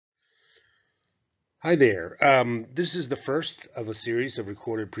Hi there. This is the first of a series of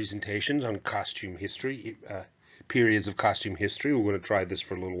recorded presentations on costume history, periods of costume history. We're going to try this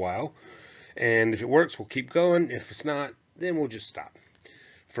for a little while. And if it works, we'll keep going. If it's not, then we'll just stop.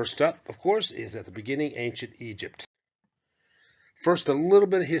 First up, of course, is at the beginning, ancient Egypt. First, a little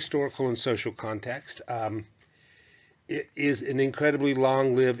bit of historical and social context. It is an incredibly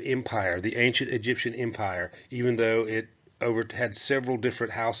long-lived empire, the ancient Egyptian empire, even though it had several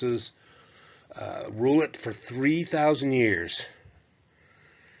different houses rule it for 3,000 years.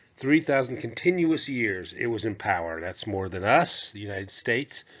 3,000 continuous years it was in power. That's more than us, the United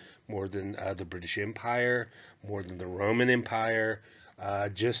States, more than the British Empire, more than the Roman Empire,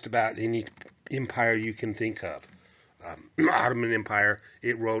 just about any empire you can think of. Ottoman Empire,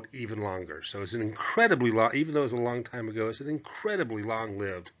 it ruled even longer. So it's an incredibly long, even though it's a long time ago, it's an incredibly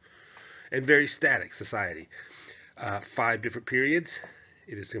long-lived and very static society. 5 different periods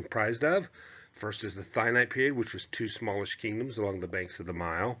it is comprised of. First is the Thinite period, which was 2 smallish kingdoms along the banks of the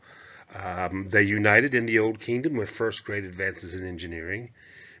Nile. They united in the Old Kingdom with first great advances in engineering.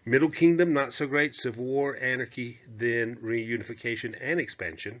 Middle Kingdom, not so great, civil war, anarchy, then reunification and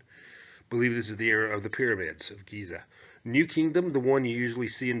expansion. I believe this is the era of the pyramids of Giza. New Kingdom, the one you usually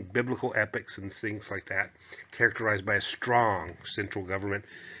see in biblical epics and things like that, characterized by a strong central government.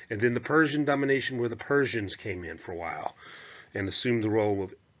 And then the Persian domination, where the Persians came in for a while and assumed the role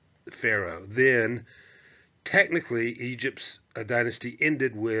of Pharaoh. Then, technically, Egypt's dynasty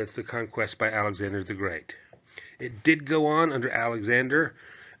ended with the conquest by Alexander the Great. It did go on under Alexander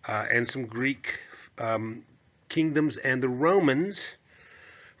and some Greek kingdoms and the Romans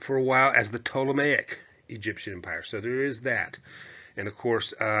for a while as the Ptolemaic Egyptian Empire. So there is that. And of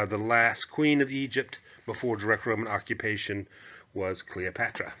course, the last queen of Egypt before direct Roman occupation was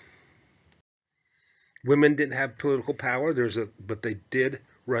Cleopatra. Women didn't have political power, but they did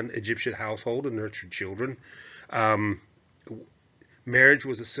run Egyptian household and nurtured children. Marriage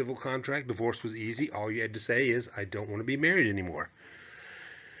was a civil contract. Divorce was easy. All you had to say is, I don't want to be married anymore.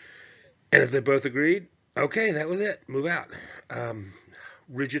 And if they both agreed, okay, that was it. Move out.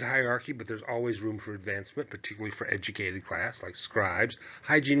 Rigid hierarchy, but there's always room for advancement, particularly for educated class like scribes.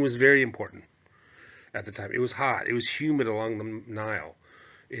 Hygiene was very important at the time. It was hot. It was humid along the Nile.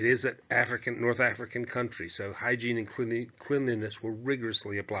 It is an North African country, so hygiene and cleanliness were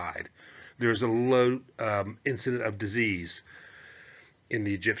rigorously applied. There's a low incident of disease in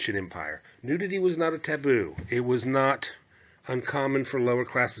the Egyptian Empire. Nudity was not a taboo. It was not uncommon for lower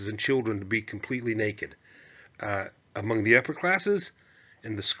classes and children to be completely naked. Among the upper classes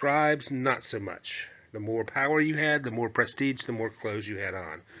and the scribes, not so much. The more power you had, the more prestige, the more clothes you had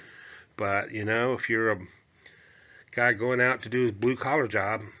on. But, you know, if you're a guy going out to do his blue-collar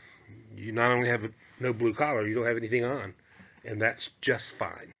job, you not only have no blue collar, you don't have anything on, and that's just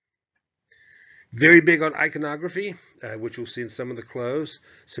fine. Very big on iconography, which we'll see in some of the clothes.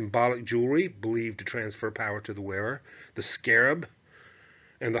 Symbolic jewelry, believed to transfer power to the wearer. The scarab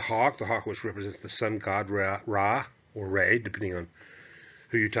and the hawk which represents the sun god Ra, or Re, depending on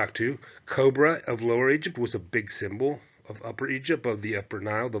who you talk to. Cobra of Lower Egypt was a big symbol. Of Upper Egypt, of the Upper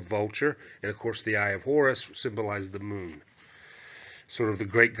Nile, the vulture, and of course the Eye of Horus symbolized the moon, sort of the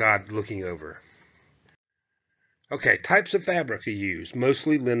great god looking over. Okay, types of fabric to use,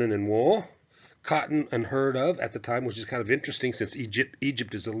 mostly linen and wool. Cotton unheard of at the time, which is kind of interesting since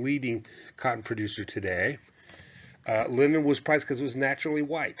Egypt is a leading cotton producer today. Linen was prized because it was naturally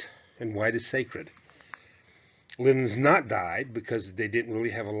white, and white is sacred. Linen's not dyed because they didn't really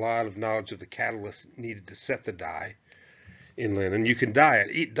have a lot of knowledge of the catalyst needed to set the dye in linen. You can dye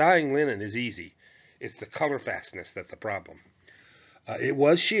it. Dyeing linen is easy. It's the color fastness that's the problem. It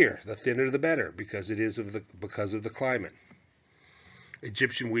was sheer, the thinner the better, because because of the climate.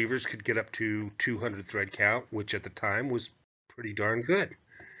 Egyptian weavers could get up to 200 thread count, which at the time was pretty darn good.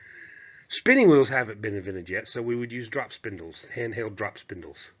 Spinning wheels haven't been invented yet, so we would use drop spindles, handheld drop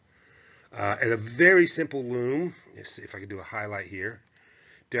spindles. And a very simple loom. Let's see if I can do a highlight here.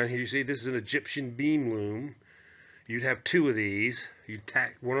 Down here you see this is an Egyptian beam loom. You'd have 2 of these. You'd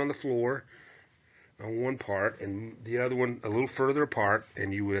tack one on the floor on one part and the other one a little further apart,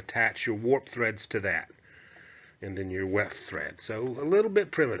 and you would attach your warp threads to that and then your weft thread. So a little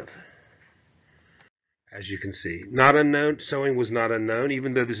bit primitive, as you can see. Not unknown. Sewing was not unknown,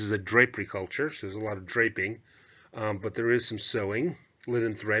 even though this is a drapery culture, so there's a lot of draping, but there is some sewing.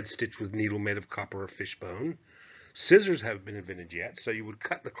 Linen thread stitched with needle made of copper or fishbone. Scissors haven't been invented yet, so you would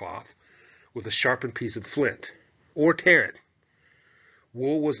cut the cloth with a sharpened piece of flint or tear it.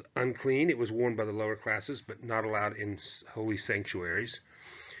 Wool was unclean. It was worn by the lower classes, but not allowed in holy sanctuaries.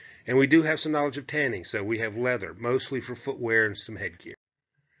 And we do have some knowledge of tanning, so we have leather, mostly for footwear and some headgear.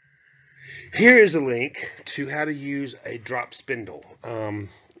 Here is a link to how to use a drop spindle.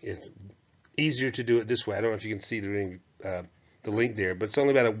 It's easier to do it this way. I don't know if you can see the link there, but it's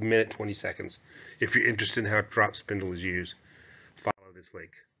only about 1 minute 20 seconds. If you're interested in how a drop spindle is used, follow this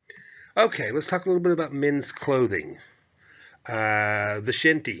link. Okay, let's talk a little bit about men's clothing. The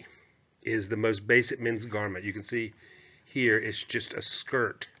shinty is the most basic men's garment. You can see here it's just a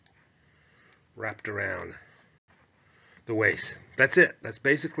skirt wrapped around the waist. That's it. That's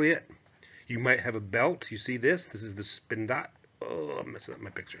basically it. You might have a belt. You see this? This is the spin dot. Oh, I'm messing up my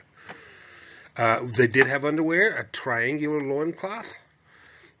picture. They did have underwear, a triangular loincloth,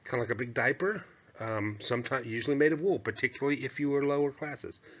 kind of like a big diaper, sometimes usually made of wool, particularly if you were lower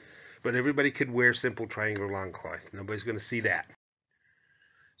classes. But everybody could wear simple triangular loincloth. Nobody's going to see that.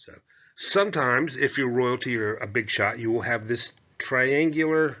 So sometimes, if you're royalty or a big shot, you will have this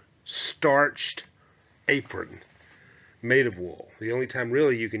triangular starched apron made of wool. The only time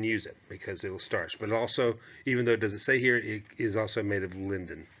really you can use it because it'll starch. But also, even though it doesn't say here, it is also made of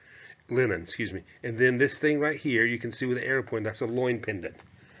linen, excuse me. And then this thing right here, you can see with the arrow point, that's a loin pendant.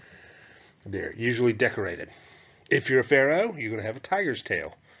 There, usually decorated. If you're a pharaoh, you're going to have a tiger's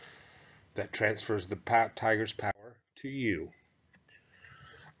tail. That transfers the tiger's power to you.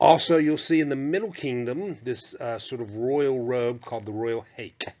 Also, you'll see in the Middle Kingdom this sort of royal robe called the royal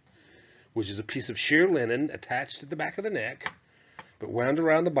hake, which is a piece of sheer linen attached to the back of the neck, but wound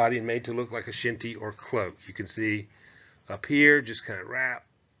around the body and made to look like a shinty or cloak. You can see up here, just kind of wrap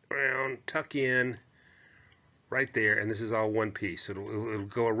around, tuck in, right there, and this is all one piece. So it'll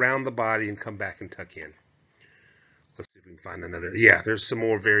go around the body and come back and tuck in. Let's see if we can find another. Yeah, there's some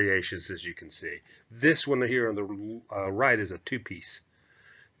more variations, as you can see. This one here on the right is a two-piece,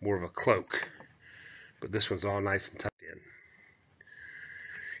 more of a cloak, but this one's all nice and tucked in.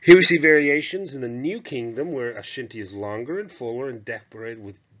 Here we see variations in the New Kingdom where a shinty is longer and fuller and decorated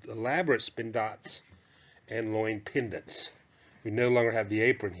with elaborate spin dots and loin pendants. We no longer have the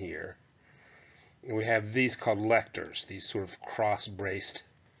apron here. And we have these called lectors, these sort of cross-braced,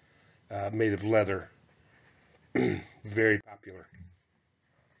 made of leather. Very popular.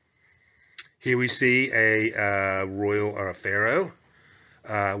 Here we see a royal or a pharaoh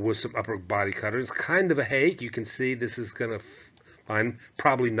with some upper body cutters. Kind of a hake. You can see this is going to find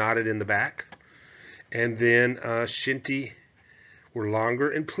probably knotted in the back. And then shinty were longer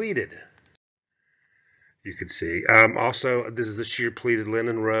and pleated. You can see. Also, this is a sheer pleated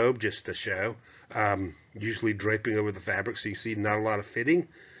linen robe, just to show. Usually draping over the fabric, so you see not a lot of fitting.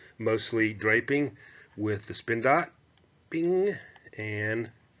 Mostly draping with the spin dot, bing, and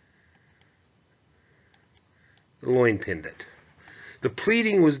the loin pendant. The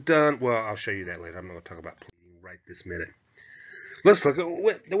pleating was done, well, I'll show you that later. I'm not going to talk about pleating right this minute. Let's look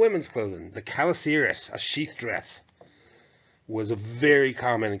at the women's clothing. The calasiris, a sheath dress, was a very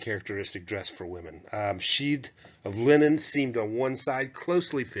common and characteristic dress for women. Sheath of linen seamed on one side,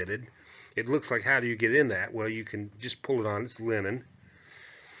 closely fitted. It looks like, how do you get in that? Well, you can just pull it on. It's linen.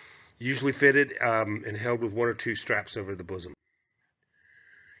 Usually fitted and held with one or two straps over the bosom.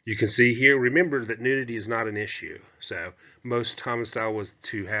 You can see here, remember that nudity is not an issue. So most Thomas style was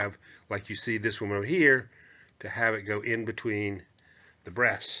to have, like you see this one over here, to have it go in between the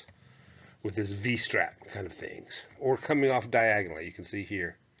breasts with this V-strap kind of things, or coming off diagonally. You can see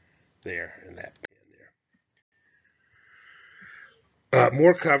here, there, and that band there.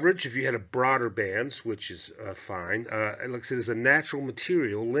 More coverage if you had a broader bands, which is fine. It looks like it's a natural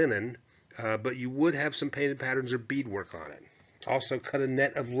material, linen, but you would have some painted patterns or beadwork on it. Also, cut a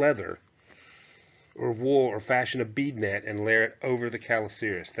net of leather or wool or fashion a bead net and layer it over the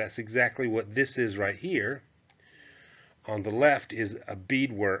calasiris. That's exactly what this is right here. On the left is a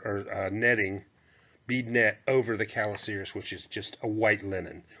beadwork or netting, bead net over the calasiris, which is just a white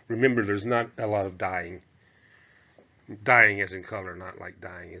linen. Remember, there's not a lot of dyeing. Dyeing as in color, not like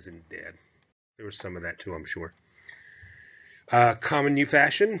dyeing as in dead. There was some of that too, I'm sure. Common new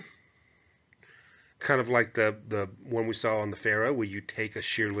fashion. Kind of like the one we saw on the pharaoh, where you take a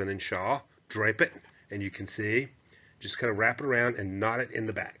sheer linen shawl, drape it, and you can see, just kind of wrap it around and knot it in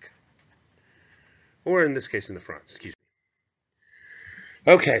the back. Or in this case, in the front, excuse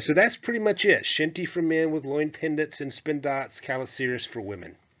me. Okay, so that's pretty much it. Shinty for men with loin pendants and spin dots, calasiris for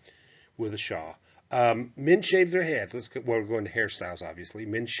women with a shawl. Men shave their heads. We're going to hairstyles, obviously.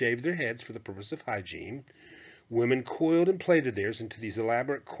 Men shave their heads for the purpose of hygiene. Women coiled and plaited theirs into these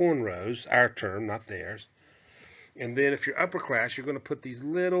elaborate cornrows, our term, not theirs. And then if you're upper class, you're going to put these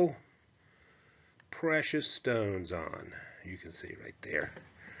little precious stones on. You can see right there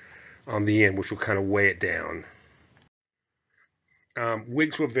on the end, which will kind of weigh it down.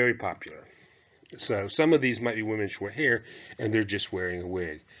 Wigs were very popular. So some of these might be women with short hair, and they're just wearing a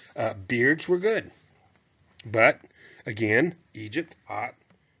wig. Beards were good, but again, Egypt, hot.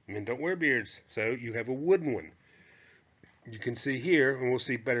 Men don't wear beards, so you have a wooden one. You can see here, and we'll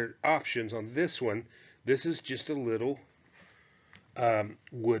see better options on this one. This is just a little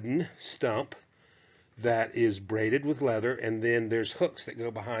wooden stump that is braided with leather, and then there's hooks that go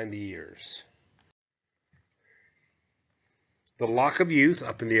behind the ears. The lock of youth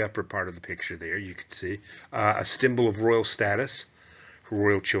up in the upper part of the picture there, you can see a symbol of royal status for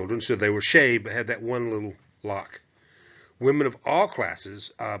royal children. So they were shaved but had that one little lock. Women of all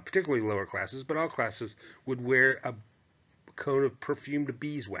classes, particularly lower classes, but all classes, would wear a cone of perfumed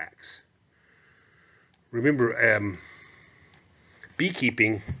beeswax. Remember,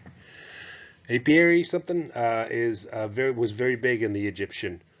 beekeeping, apiary something, was very big in the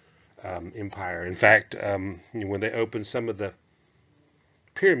Egyptian empire. In fact, when they opened some of the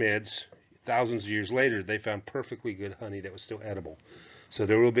pyramids, thousands of years later, they found perfectly good honey that was still edible. So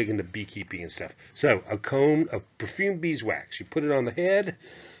they're real big into beekeeping and stuff. So a cone of perfumed beeswax, you put it on the head,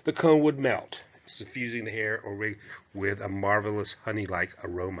 the cone would melt, suffusing the hair or wig with a marvelous honey-like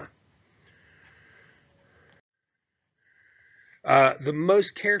aroma. The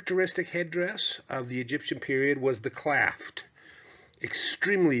most characteristic headdress of the Egyptian period was the claft.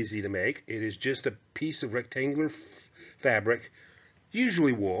 Extremely easy to make. It is just a piece of rectangular fabric,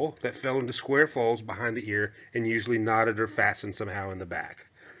 usually wool, that fell into square folds behind the ear and usually knotted or fastened somehow in the back.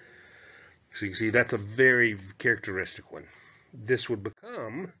 So you can see that's a very characteristic one. This would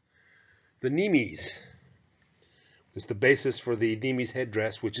become the Nemes. It's the basis for the Nemes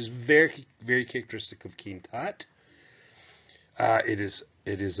headdress, which is very, very characteristic of King Tut. It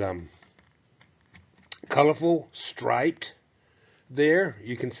is colorful, striped. There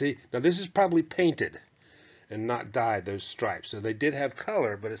you can see. Now this is probably painted and not dyed, those stripes. So they did have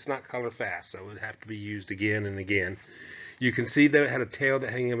color, but it's not color fast, so it would have to be used again and again. You can see that it had a tail that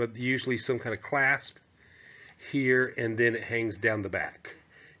hung up, usually some kind of clasp here, and then it hangs down the back.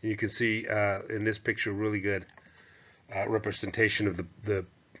 And you can see in this picture really good representation of the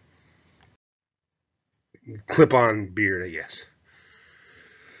clip-on beard, I guess.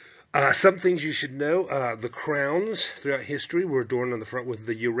 Some things you should know. The crowns throughout history were adorned on the front with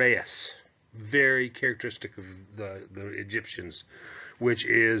the uraeus. Very characteristic of the Egyptians, which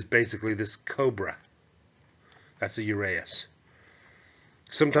is basically this cobra. That's a uraeus.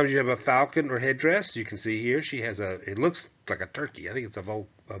 Sometimes you have a falcon or headdress. You can see here she has it looks like a turkey. I think it's a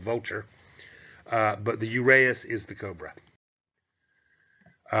vulture. But the uraeus is the cobra.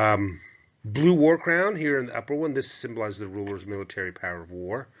 Blue war crown here in the upper one. This symbolizes the ruler's military power of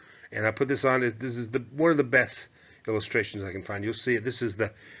war. And I put this on. This is one of the best illustrations I can find. You'll see it. This is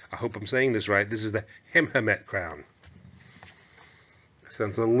I hope I'm saying this right. This is the Hemhamet crown.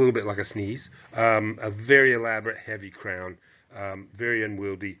 Sounds a little bit like a sneeze. A very elaborate, heavy crown. Very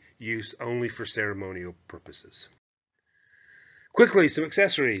unwieldy. Used only for ceremonial purposes. Quickly, some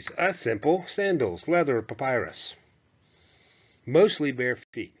accessories. Simple sandals, leather, papyrus. Mostly bare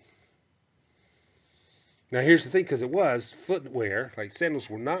feet. Now here's the thing, because it was footwear, like sandals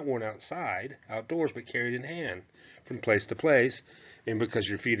were not worn outdoors, but carried in hand from place to place. And because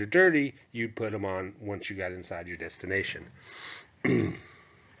your feet are dirty, you'd put them on once you got inside your destination.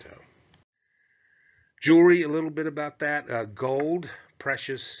 Jewelry, a little bit about that. Gold,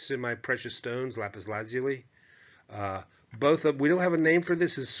 precious, semi-precious stones, lapis lazuli. We don't have a name for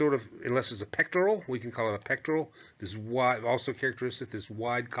this. Is sort of, unless it's a pectoral, we can call it a pectoral. This wide, also characteristic, this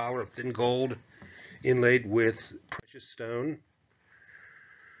wide collar of thin gold, inlaid with precious stone.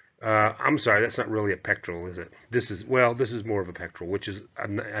 I'm sorry, that's not really a pectoral, is it? This is more of a pectoral, which is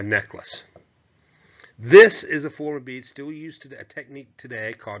a necklace. This is a form of bead still used today, a technique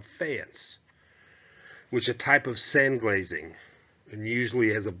today called faience, which is a type of sand glazing, and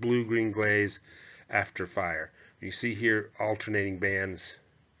usually has a blue-green glaze after fire. You see here alternating bands,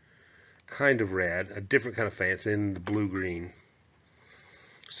 kind of red, a different kind of faience in the blue-green.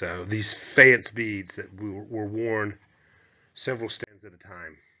 So these faience beads that were worn several stands at a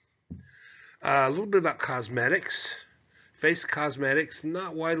time. A little bit about cosmetics. Face cosmetics,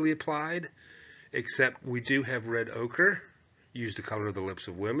 not widely applied, except we do have red ochre, used to color the lips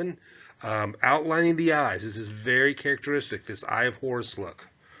of women. Outlining the eyes. This is very characteristic, this Eye of Horus look.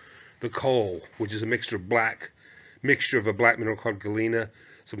 The kohl, which is a mixture of a black mineral called galena,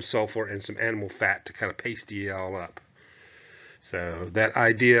 some sulfur, and some animal fat to kind of pasty it all up. So that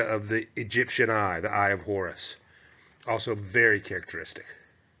idea of the Egyptian eye, the Eye of Horus, also very characteristic.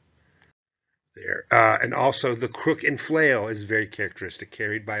 There, and also the crook and flail is very characteristic,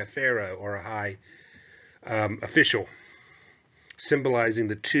 carried by a pharaoh or a high official. symbolizing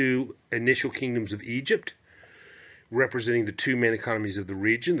the two initial kingdoms of Egypt, representing the two main economies of the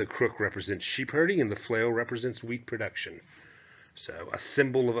region. The crook represents sheep herding, and the flail represents wheat production. So a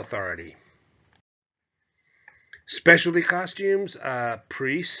symbol of authority. Specialty costumes,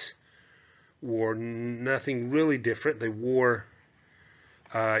 priests wore nothing really different. They wore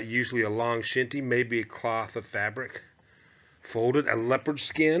usually a long shinty, maybe a cloth of fabric folded. A leopard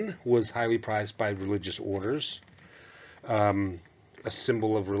skin was highly prized by religious orders, a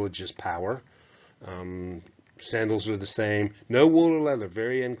symbol of religious power. Sandals are the same. No wool or leather,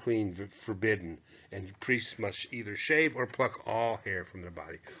 very unclean, forbidden. And priests must either shave or pluck all hair from their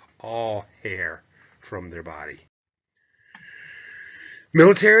body. All hair from their body.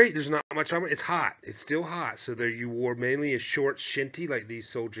 Military, there's not much armor. It's hot. It's still hot. So there you wore mainly a short shinty like these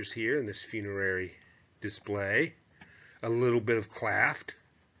soldiers here in this funerary display. A little bit of claft,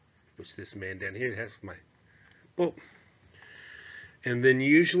 which this man down here has my... Well, and then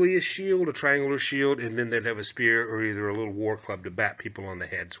usually a shield, a triangular shield, and then they'd have a spear or either a little war club to bat people on the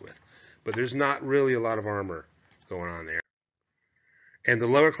heads with. But there's not really a lot of armor going on there. And the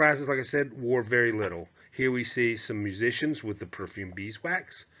lower classes, like I said, wore very little. Here we see some musicians with the perfume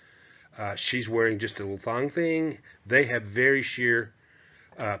beeswax. She's wearing just a little thong thing. They have very sheer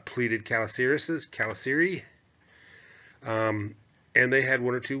pleated caliciri. And they had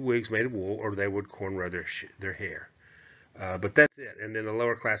one or two wigs made of wool, or they would cornrow their hair. But that's it. And then the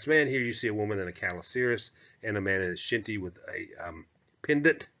lower class man, here you see a woman in a calasiris and a man in a shinty with a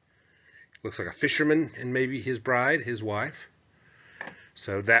pendant. Looks like a fisherman and maybe his bride, his wife.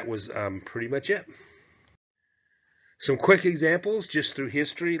 So that was pretty much it. Some quick examples just through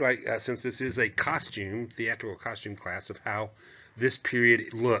history, like since this is a theatrical costume class, of how this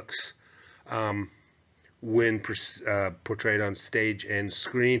period looks when portrayed on stage and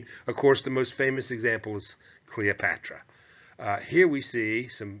screen. Of course, the most famous example is Cleopatra. Here we see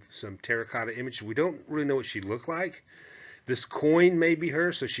some terracotta images. We don't really know what she looked like. This coin may be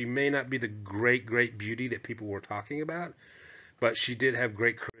her, so she may not be the great beauty that people were talking about, but she did have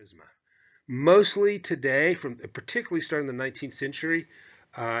great charisma. Mostly today, particularly starting in the 19th century,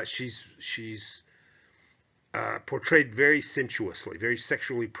 she's portrayed very sensuously, very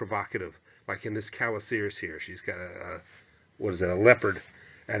sexually provocative, like in this calasiris here. She's got a leopard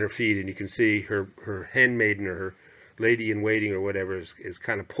at her feet, and you can see her handmaiden or her lady-in-waiting or whatever is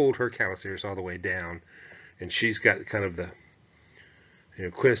kind of pulled her calasiris all the way down, and she's got kind of the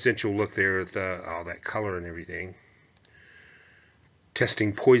quintessential look there with all that color and everything.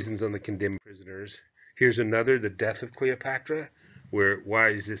 Testing poisons on the condemned prisoners. Here's another, the death of Cleopatra, why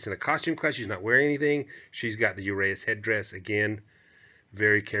is this in a costume class? She's not wearing anything. She's got the uraeus headdress, again,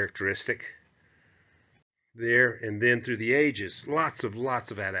 very characteristic there. And then through the ages, lots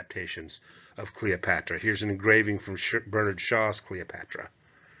of adaptations of Cleopatra. Here's an engraving from Bernard Shaw's Cleopatra.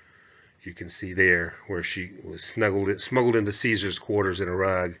 You can see there where she was smuggled into Caesar's quarters in a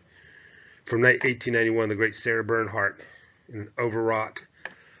rug. From 1891, the great Sarah Bernhardt, in an overwrought,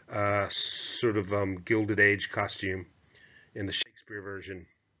 sort of Gilded Age costume in the Shakespeare version.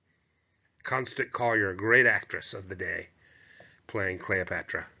 Constance Collier, a great actress of the day, playing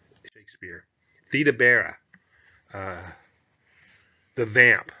Cleopatra, Shakespeare. Theda Bara, the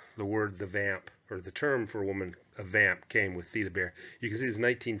vamp, the word the vamp, or the term for a woman, a vamp, came with Theda Bara. You can see it's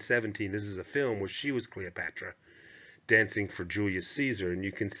 1917. This is a film where she was Cleopatra, dancing for Julius Caesar. And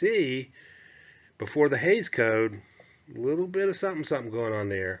you can see, before the Hays Code, a little bit of something going on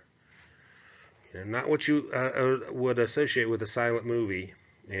there. Not what you would associate with a silent movie,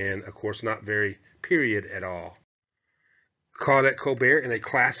 and of course not very period at all. Claudette Colbert in a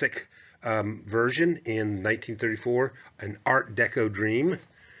classic version in 1934, an Art Deco dream,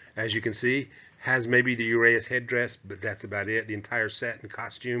 as you can see, has maybe the uraeus headdress, but that's about it. The entire set and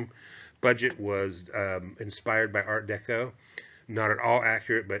costume budget was inspired by Art Deco. Not at all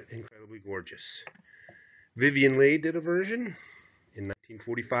accurate, but incredibly gorgeous. Vivian Leigh did a version in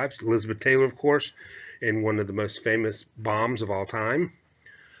 1945. Elizabeth Taylor, of course, in one of the most famous bombs of all time,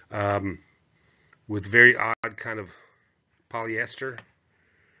 with very odd kind of polyester.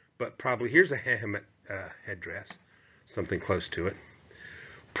 But probably, here's a Hammet headdress, something close to it.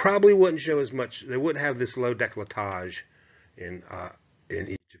 Probably wouldn't show as much. They wouldn't have this low décolletage in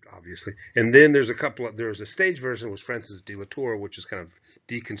Egypt, obviously. And then there's a stage version with Francis de la Tour, which is kind of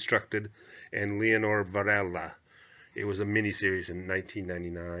deconstructed, and Leonore Varela. It was a miniseries in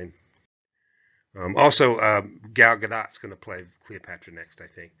 1999. Also, Gal Gadot's going to play Cleopatra next, I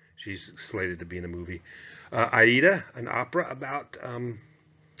think. She's slated to be in a movie. Aida, an opera about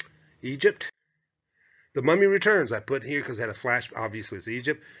Egypt. The Mummy Returns, I put here because I had a flash. Obviously, it's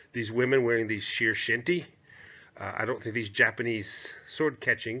Egypt. These women wearing these sheer shinty. I don't think these Japanese sword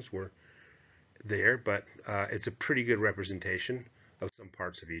catchings were there, but it's a pretty good representation of some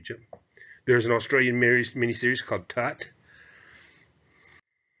parts of Egypt. There's an Australian miniseries called Tut.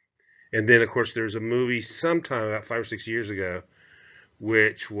 And then, of course, there's a movie sometime about 5 or 6 years ago,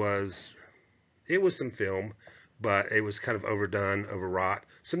 which was, it was some film, but it was kind of overdone, overwrought.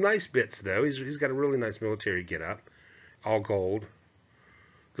 Some nice bits, though. He's got a really nice military getup, all gold.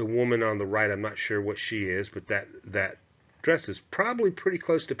 The woman on the right, I'm not sure what she is, but that dress is probably pretty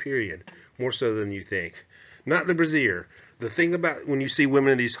close to period, more so than you think. Not the brassiere. The thing about when you see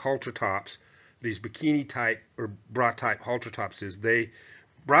women in these halter tops, these bikini type or bra type halter tops, is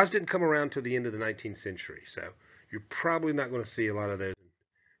bras didn't come around till the end of the 19th century, so you're probably not going to see a lot of those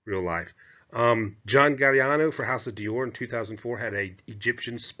in real life. John Galliano for House of Dior in 2004 had a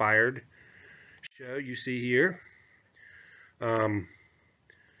Egyptian-inspired show you see here.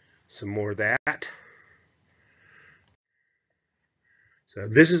 Some more of that. So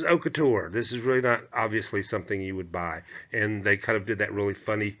this is haute couture. This is really not obviously something you would buy. And they kind of did that really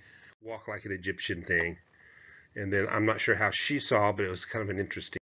funny walk like an Egyptian thing. And then I'm not sure how she saw, but it was kind of an interesting